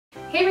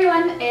Hey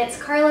everyone,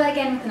 it's Karla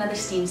again with another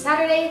STEAM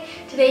Saturday.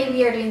 Today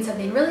we are doing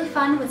something really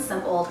fun with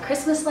some old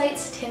Christmas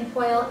lights,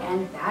 tinfoil,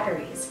 and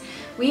batteries.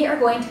 We are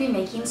going to be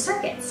making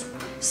circuits.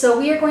 So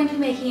we are going to be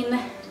making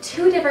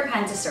two different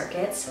kinds of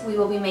circuits. We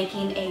will be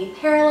making a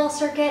parallel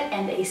circuit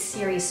and a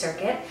series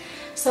circuit.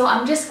 So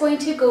I'm just going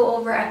to go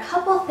over a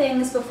couple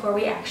things before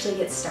we actually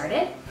get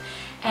started.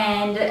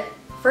 And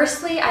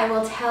firstly, I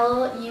will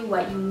tell you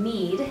what you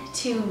need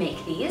to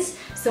make these.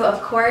 So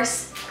of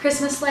course,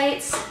 Christmas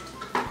lights,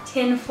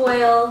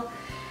 tinfoil,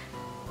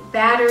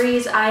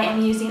 batteries. I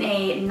am using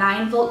a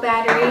 9-volt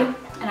battery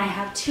and I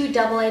have two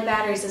AA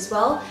batteries as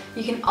well.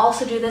 You can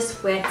also do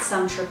this with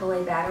some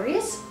AAA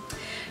batteries.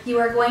 You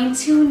are going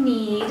to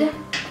need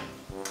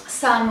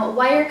some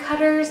wire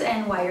cutters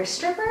and wire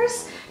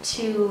strippers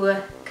to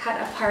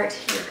cut apart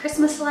your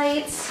Christmas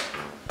lights,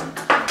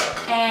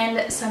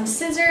 and some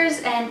scissors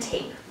and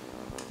tape.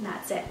 And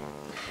that's it.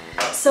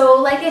 So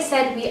like I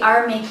said, we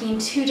are making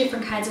two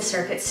different kinds of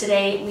circuits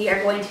today. We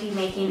are going to be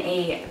making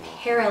a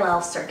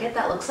parallel circuit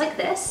that looks like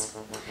this.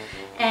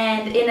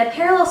 And in a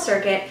parallel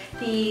circuit,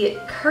 the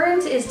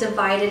current is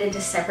divided into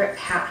separate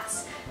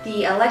paths.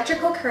 The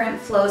electrical current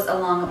flows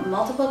along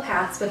multiple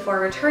paths before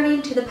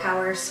returning to the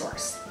power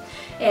source.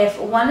 If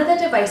one of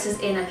the devices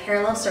in a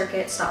parallel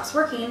circuit stops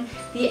working,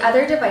 the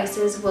other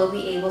devices will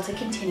be able to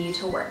continue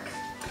to work.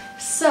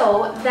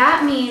 So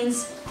that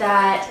means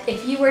that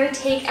if you were to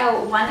take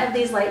out one of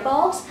these light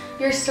bulbs,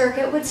 your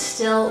circuit would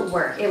still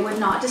work. It would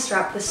not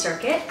disrupt the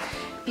circuit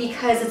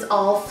because it's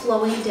all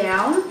flowing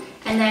down,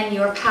 and then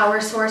your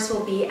power source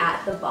will be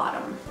at the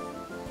bottom.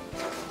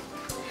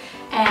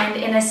 And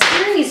in a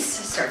series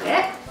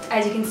circuit,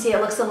 as you can see, it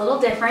looks a little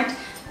different.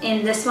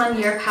 In this one,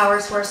 your power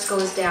source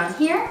goes down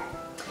here.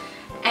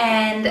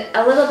 And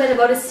a little bit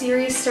about a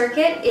series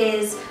circuit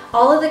is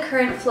all of the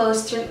current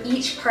flows through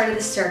each part of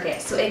the circuit.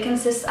 So it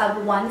consists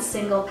of one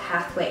single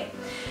pathway.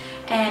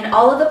 And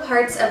all of the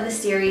parts of the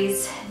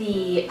series,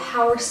 the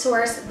power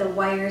source, the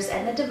wires,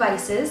 and the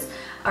devices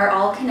are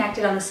all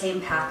connected on the same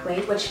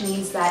pathway, which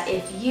means that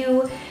if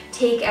you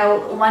take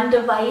out one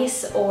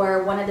device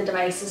or one of the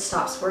devices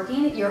stops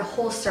working, your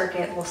whole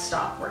circuit will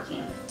stop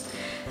working.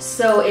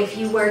 So if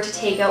you were to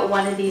take out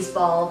one of these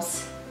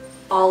bulbs,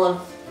 all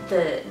of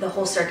the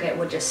whole circuit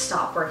would just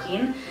stop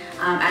working,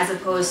 as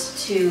opposed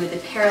to the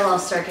parallel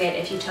circuit.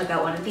 If you took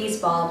out one of these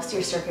bulbs,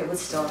 your circuit would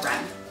still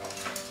run.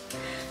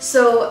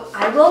 So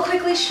I will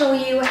quickly show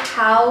you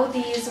how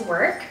these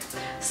work.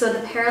 So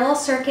the parallel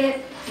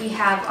circuit, we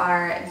have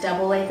our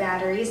AA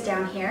batteries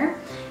down here,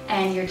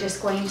 and you're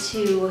just going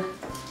to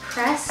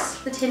press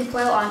the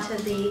tinfoil onto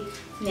the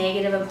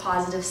negative and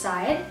positive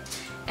side,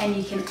 and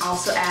you can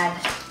also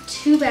add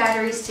two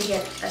batteries to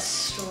get a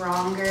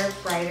stronger,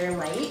 brighter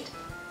light.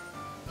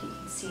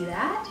 See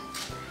that?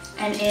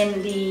 And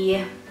in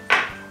the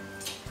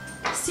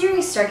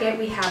series circuit,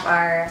 we have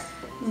our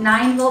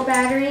 9-volt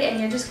battery, and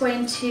you're just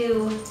going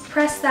to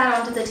press that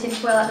onto the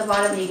tinfoil at the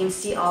bottom, and you can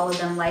see all of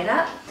them light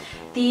up.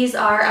 These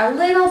are a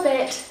little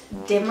bit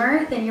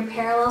dimmer than your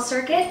parallel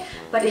circuit,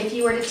 but if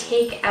you were to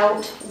take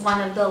out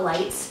one of the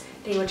lights,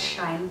 they would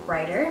shine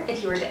brighter.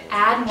 If you were to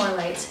add more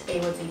lights,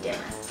 they would be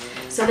dimmer.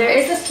 So there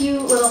is a few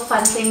little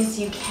fun things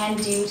you can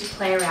do to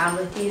play around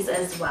with these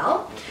as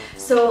well.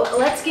 So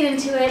let's get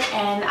into it,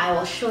 and I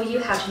will show you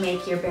how to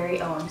make your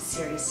very own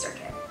series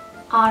circuit.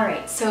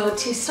 Alright, so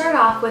to start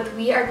off with,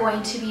 we are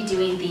going to be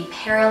doing the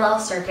parallel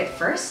circuit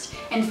first.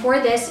 And for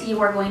this,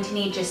 you are going to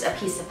need just a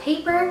piece of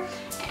paper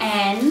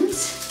and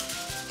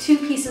two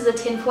pieces of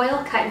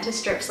tinfoil cut into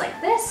strips like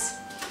this.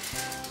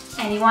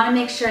 And you want to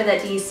make sure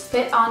that these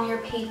fit on your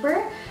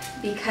paper,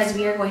 because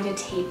we are going to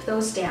tape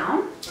those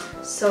down.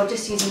 So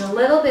just using a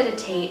little bit of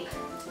tape,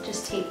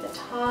 just tape the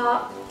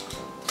top.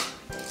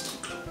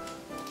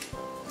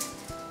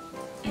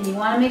 And you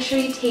want to make sure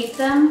you tape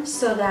them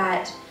so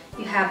that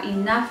you have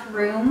enough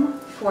room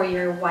for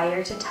your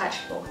wire to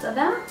touch both of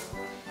them.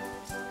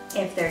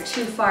 If they're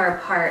too far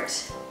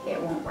apart, it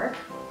won't work.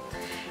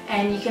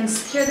 And you can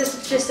secure this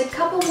with just a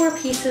couple more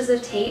pieces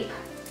of tape.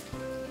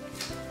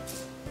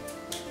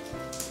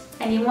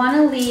 And you want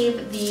to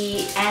leave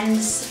the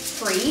ends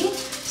free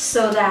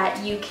so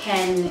that you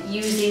can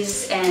use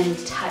these and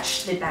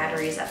touch the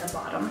batteries at the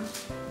bottom.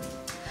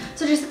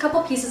 So just a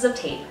couple pieces of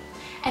tape.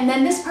 And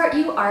then this part,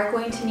 you are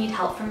going to need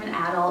help from an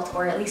adult,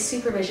 or at least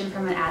supervision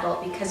from an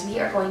adult, because we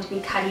are going to be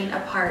cutting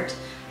apart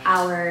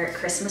our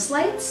Christmas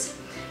lights.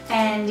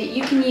 And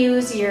you can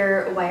use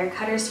your wire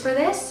cutters for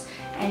this,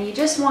 and you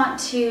just want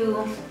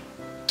to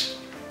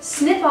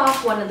snip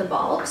off one of the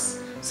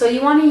bulbs. So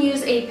you want to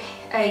use a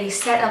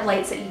set of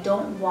lights that you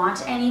don't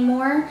want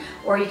anymore,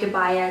 or you could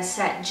buy a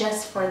set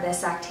just for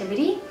this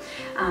activity,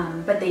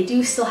 but they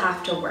do still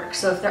have to work.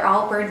 So if they're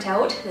all burnt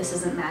out, this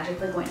isn't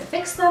magically going to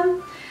fix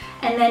them.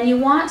 And then you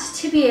want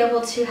to be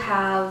able to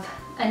have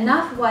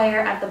enough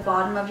wire at the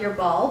bottom of your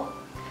bulb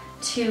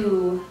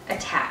to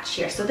attach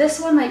here. So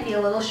this one might be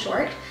a little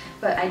short,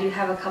 but I do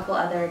have a couple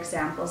other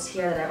examples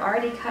here that I've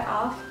already cut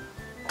off.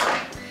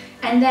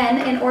 And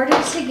then in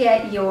order to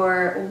get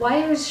your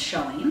wires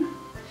showing,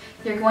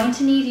 you're going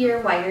to need your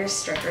wire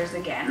strippers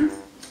again.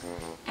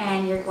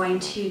 and you're going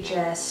to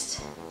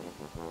just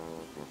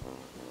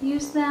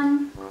use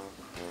them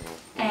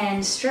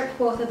and strip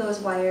both of those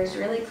wires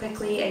really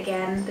quickly.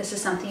 Again, this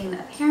is something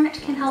a parent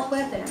can help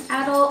with and an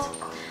adult.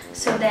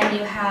 So then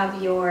you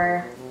have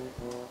your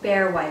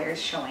bare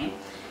wires showing,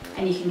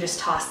 and you can just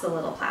toss the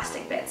little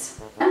plastic bits.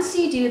 Once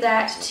you do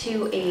that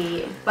to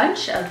a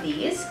bunch of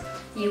these,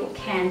 you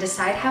can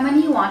decide how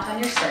many you want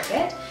on your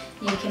circuit.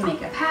 You can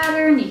make a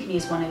pattern, you can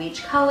use one of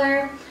each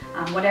color,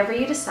 whatever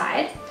you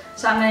decide.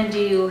 So I'm going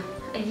to do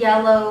a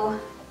yellow,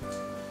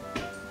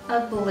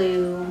 a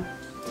blue,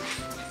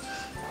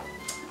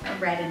 a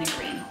red, and a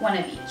green, one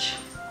of each.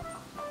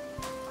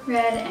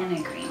 Red and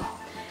a green.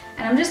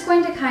 And I'm just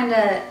going to kind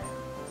of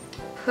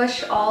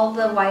push all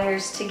the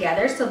wires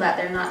together so that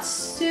they're not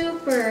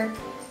super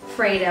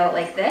frayed out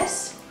like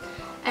this.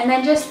 And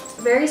then just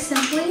very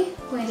simply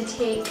going to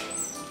take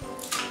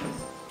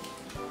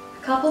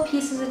a couple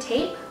pieces of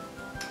tape,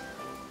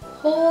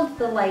 hold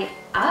the light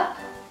up,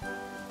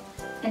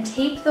 and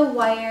tape the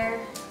wire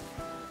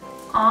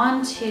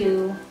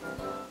onto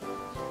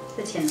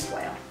the tin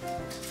foil,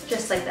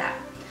 just like that.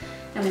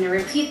 I'm going to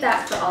repeat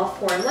that for all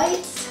 4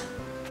 lights.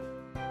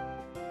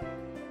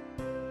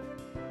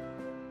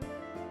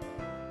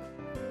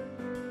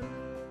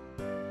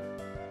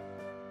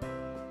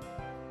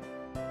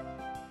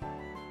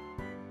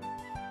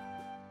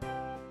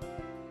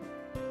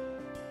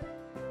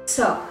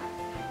 So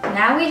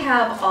now we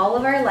have all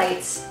of our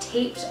lights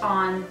taped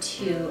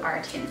onto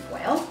our tin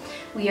foil.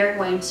 We are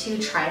going to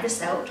try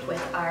this out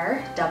with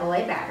our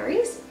AA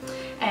batteries.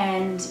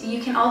 And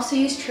you can also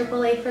use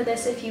AAA for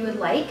this if you would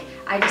like.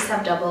 I just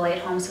have AA at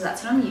home, so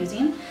that's what I'm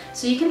using.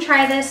 So you can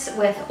try this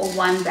with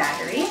 1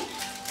 battery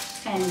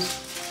and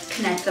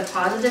connect the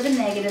positive and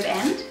negative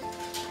end.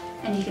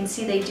 And you can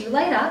see they do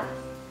light up.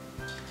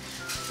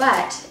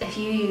 But if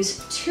you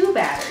use 2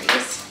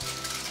 batteries,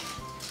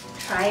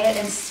 try it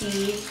and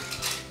see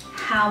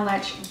how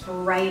much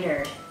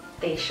brighter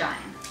they shine.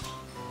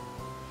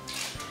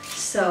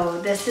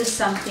 So this is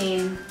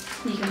something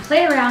you can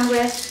play around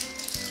with.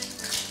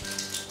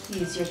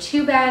 Use your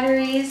 2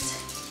 batteries,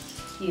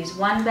 use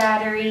 1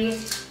 battery,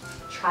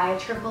 try a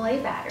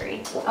AAA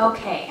battery.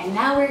 Okay, and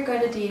now we're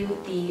going to do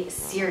the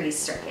series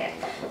circuit.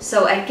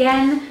 So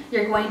again,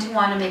 you're going to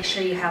want to make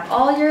sure you have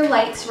all your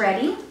lights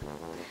ready.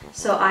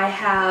 So I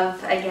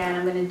have, again,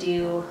 I'm going to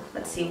do,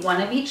 let's see,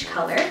 1 of each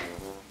color.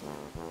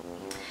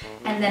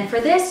 And then for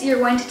this, you're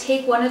going to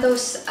take one of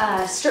those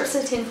strips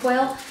of tin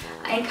foil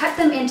and cut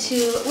them into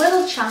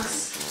little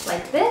chunks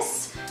like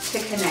this to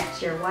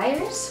connect your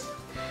wires.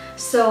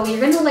 So you're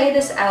going to lay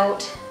this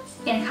out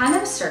in kind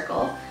of a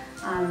circle.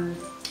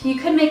 You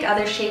could make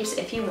other shapes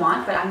if you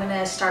want, but I'm going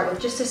to start with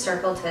just a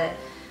circle to,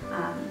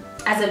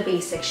 as a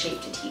basic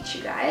shape to teach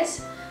you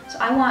guys. So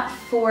I want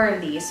 4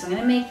 of these, so I'm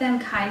going to make them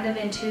kind of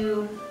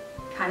into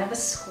kind of a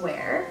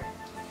square.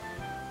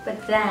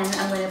 But then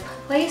I'm going to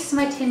place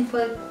my tin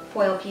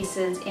foil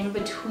pieces in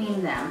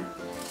between them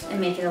and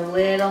make it a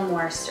little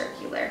more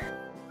circular.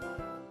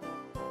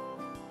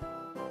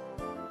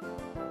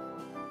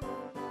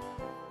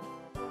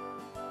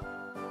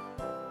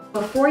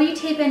 Before you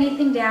tape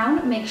anything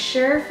down, make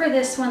sure for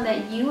this one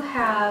that you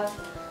have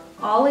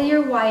all of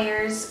your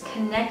wires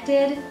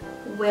connected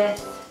with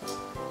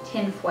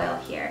tin foil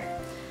here.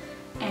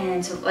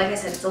 And so, like I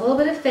said, it's a little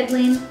bit of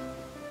fiddling.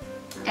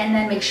 And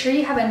then make sure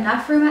you have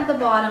enough room at the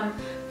bottom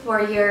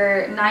for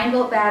your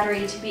 9-volt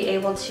battery to be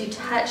able to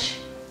touch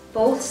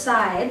both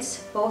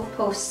sides. Both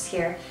posts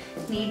here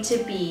need to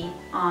be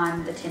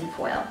on the tin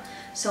foil.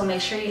 So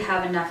make sure you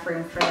have enough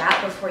room for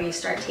that before you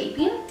start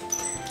taping.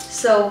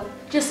 So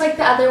just like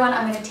the other one,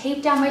 I'm going to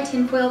tape down my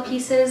tin foil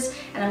pieces,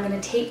 and I'm going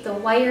to tape the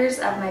wires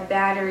of my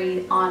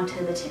battery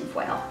onto the tin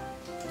foil.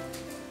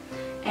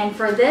 And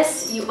for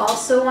this, you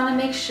also want to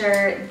make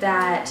sure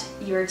that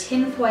your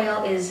tin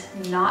foil is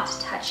not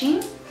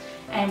touching,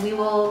 and we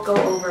will go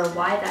over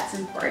why that's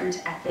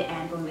important at the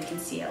end when we can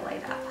see it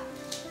light up.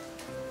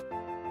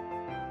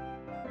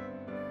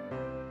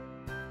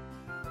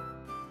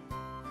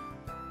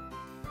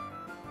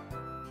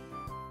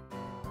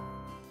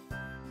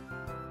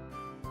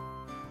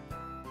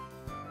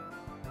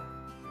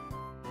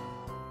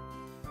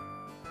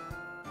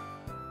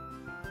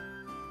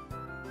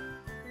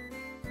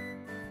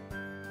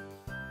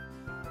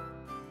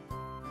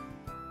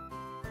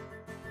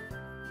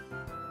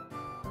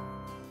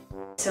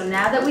 So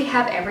now that we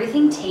have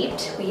everything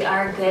taped, we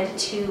are good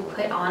to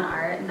put on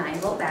our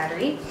 9-volt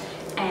battery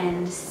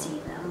and see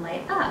them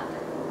light up,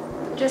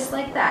 just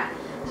like that.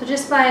 So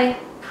just by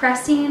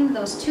pressing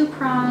those 2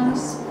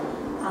 prongs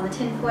on the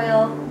tin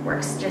foil,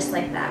 works just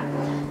like that.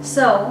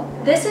 So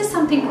this is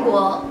something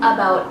cool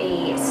about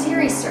a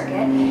series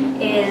circuit,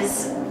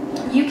 is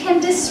you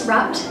can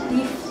disrupt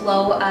the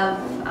flow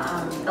of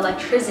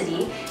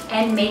electricity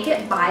and make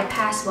it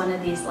bypass one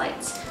of these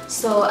lights.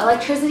 So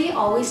electricity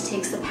always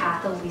takes the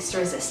path of least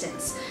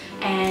resistance,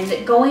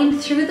 and going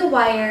through the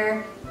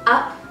wire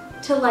up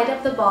to light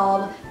up the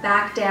bulb,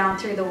 back down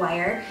through the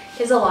wire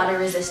is a lot of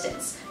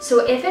resistance.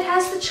 So if it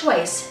has the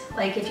choice,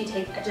 like if you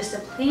take just a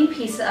plain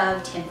piece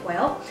of tin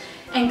foil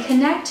and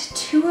connect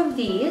two of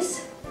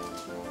these,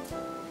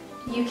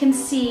 you can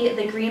see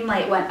the green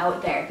light went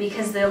out there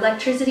because the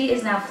electricity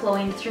is now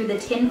flowing through the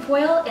tin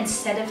foil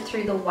instead of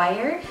through the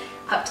wire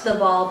up to the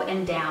bulb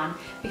and down,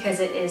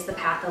 because it is the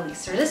path of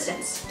least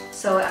resistance.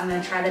 So I'm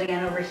going to try that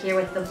again over here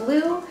with the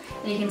blue,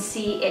 and you can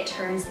see it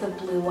turns the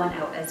blue one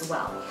out as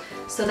well.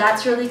 So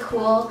that's really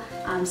cool,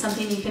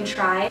 something you can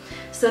try.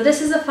 So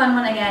this is a fun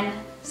one again,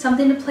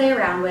 something to play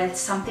around with,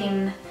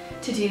 something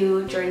to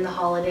do during the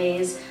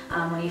holidays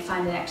when you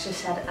find an extra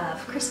set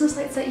of Christmas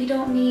lights that you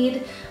don't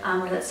need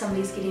or that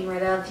somebody's getting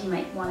rid of. You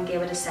might want to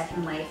give it a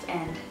second life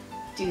and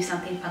do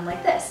something fun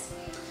like this.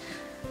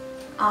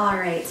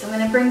 Alright, so I'm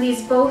going to bring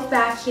these both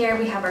back here.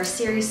 We have our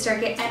series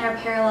circuit and our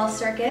parallel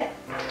circuit.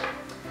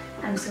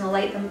 I'm just going to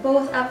light them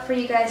both up for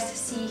you guys to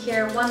see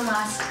here one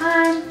last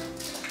time.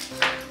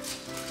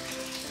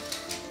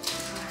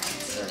 Alright,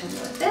 so we're going to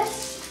go with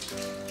this.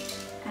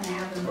 And I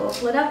have them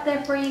both lit up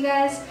there for you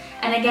guys.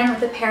 And again, with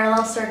the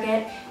parallel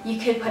circuit, you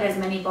could put as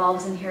many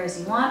bulbs in here as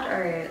you want,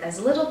 or as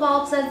little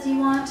bulbs as you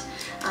want.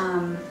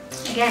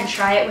 Again,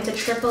 try it with a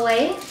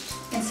AAA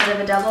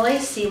instead of a AA,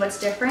 see what's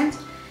different.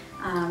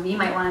 You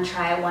might want to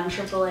try one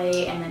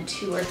AAA and then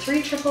 2 or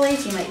 3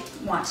 AAAs. You might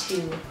want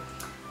to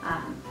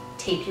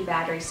tape your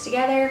batteries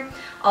together.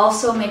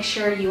 Also, make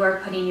sure you are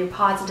putting your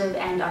positive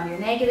end on your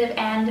negative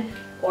end,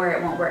 or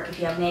it won't work. If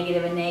you have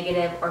negative and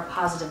negative or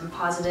positive and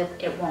positive,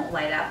 it won't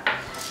light up.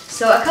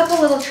 So a couple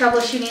little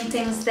troubleshooting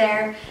things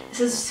there. This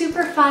is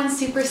super fun,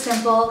 super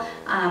simple.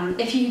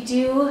 If you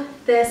do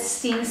this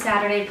Steam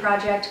Saturday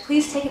project,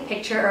 please take a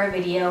picture or a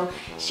video,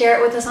 share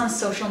it with us on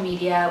social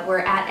media. We're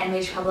at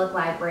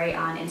MHPublicLibrary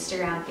on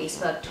Instagram,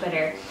 Facebook,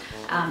 Twitter,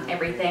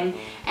 everything.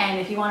 And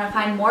if you want to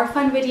find more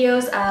fun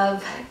videos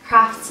of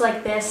crafts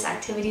like this,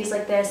 activities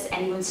like this,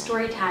 and even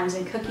story times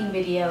and cooking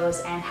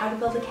videos and how to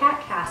build a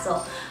cat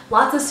castle,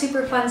 lots of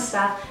super fun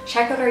stuff,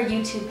 check out our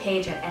YouTube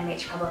page at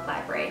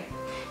MHPublicLibrary.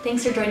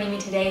 Thanks for joining me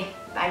today.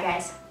 Bye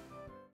guys.